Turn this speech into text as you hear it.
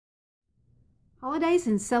Holidays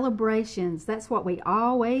and celebrations, that's what we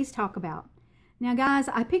always talk about. Now guys,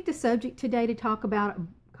 I picked a subject today to talk about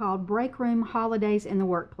called break room holidays in the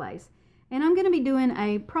workplace. And I'm going to be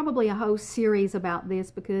doing probably a whole series about this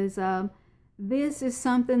because this is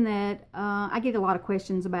something that I get a lot of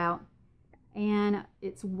questions about, and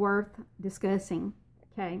it's worth discussing.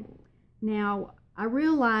 Okay, now I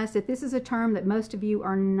realize that this is a term that most of you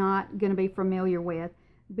are not going to be familiar with,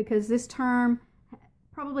 because this term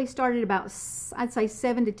probably started about, I'd say,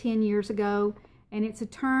 7 to 10 years ago, and it's a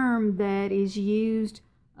term that is used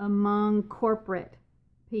among corporate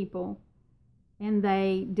people, and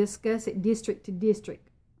they discuss it district to district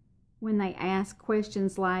when they ask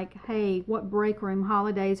questions like, hey, what break room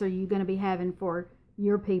holidays are you going to be having for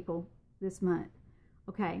your people this month?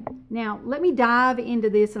 Okay, now let me dive into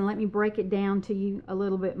this and let me break it down to you a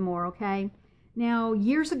little bit more, okay? Now,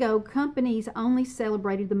 years ago, companies only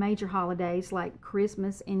celebrated the major holidays like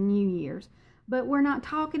Christmas and New Year's. But we're not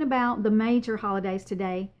talking about the major holidays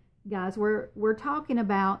today, guys. We're talking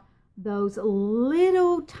about those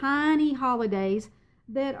little tiny holidays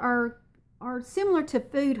that are similar to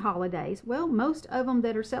food holidays. Well, most of them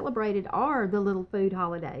that are celebrated are the little food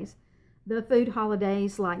holidays. The food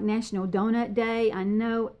holidays like National Donut Day. I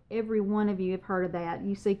know every one of you have heard of that.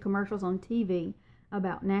 You see commercials on TV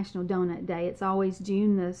about National Donut Day. It's always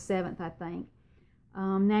June the 7th, I think.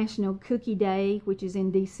 National Cookie Day, which is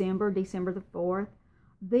in December the 4th.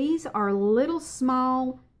 These are little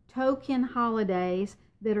small token holidays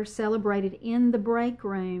that are celebrated in the break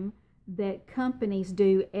room that companies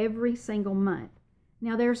do every single month.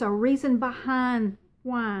 Now, there's a reason behind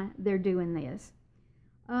why they're doing this.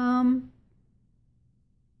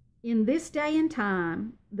 In this day and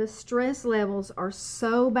time, the stress levels are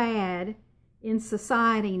so bad in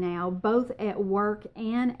society now, both at work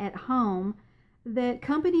and at home, that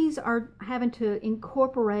companies are having to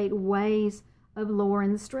incorporate ways of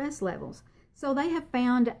lowering the stress levels. So they have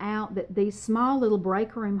found out that these small little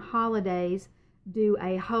break room holidays do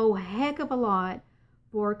a whole heck of a lot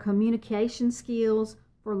for communication skills,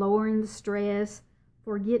 for lowering the stress,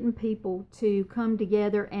 for getting people to come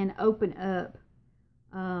together and open up.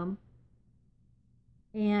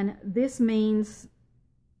 And this means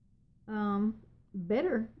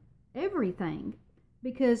better everything,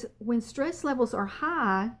 because when stress levels are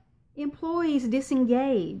high, employees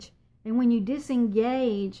disengage, and when you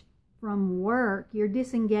disengage from work, you're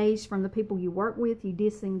disengaged from the people you work with, you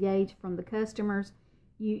disengage from the customers,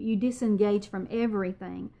 you disengage from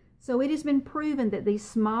everything. So it has been proven that these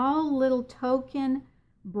small little token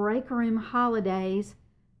break room holidays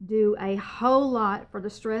do a whole lot for the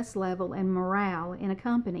stress level and morale in a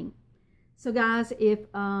company. So guys, if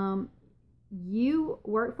you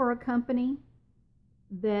work for a company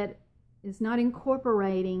that is not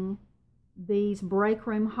incorporating these break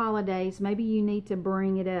room holidays, maybe you need to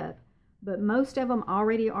bring it up. But most of them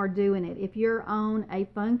already are doing it. If you're on a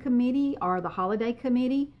fun committee or the holiday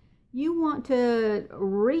committee, you want to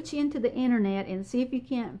reach into the internet and see if you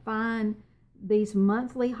can't find these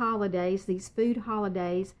monthly holidays, these food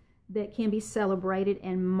holidays that can be celebrated,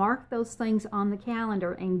 and mark those things on the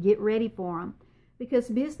calendar and get ready for them. Because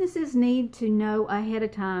businesses need to know ahead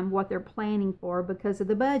of time what they're planning for because of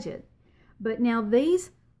the budget. But now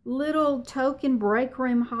these little token break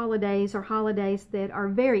room holidays are holidays that are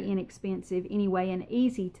very inexpensive anyway and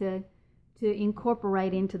easy to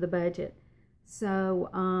incorporate into the budget.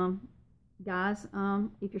 So guys,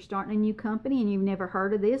 if you're starting a new company and you've never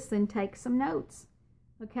heard of this, then take some notes.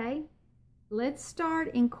 Okay, let's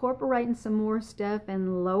start incorporating some more stuff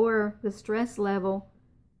and lower the stress level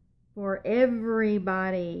for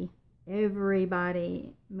everybody,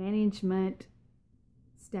 management,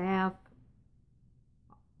 staff,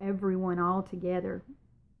 everyone all together.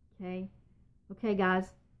 Okay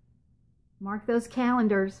guys, mark those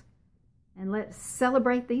calendars and let's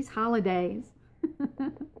celebrate these holidays.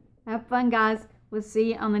 Have fun, guys. We'll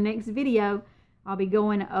see you on the next video. I'll be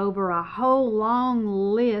going over a whole long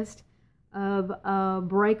list of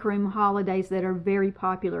break room holidays that are very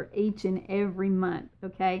popular each and every month.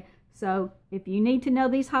 Okay, so if you need to know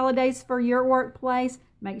these holidays for your workplace,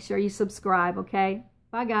 make sure you subscribe. Okay,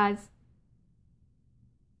 bye guys.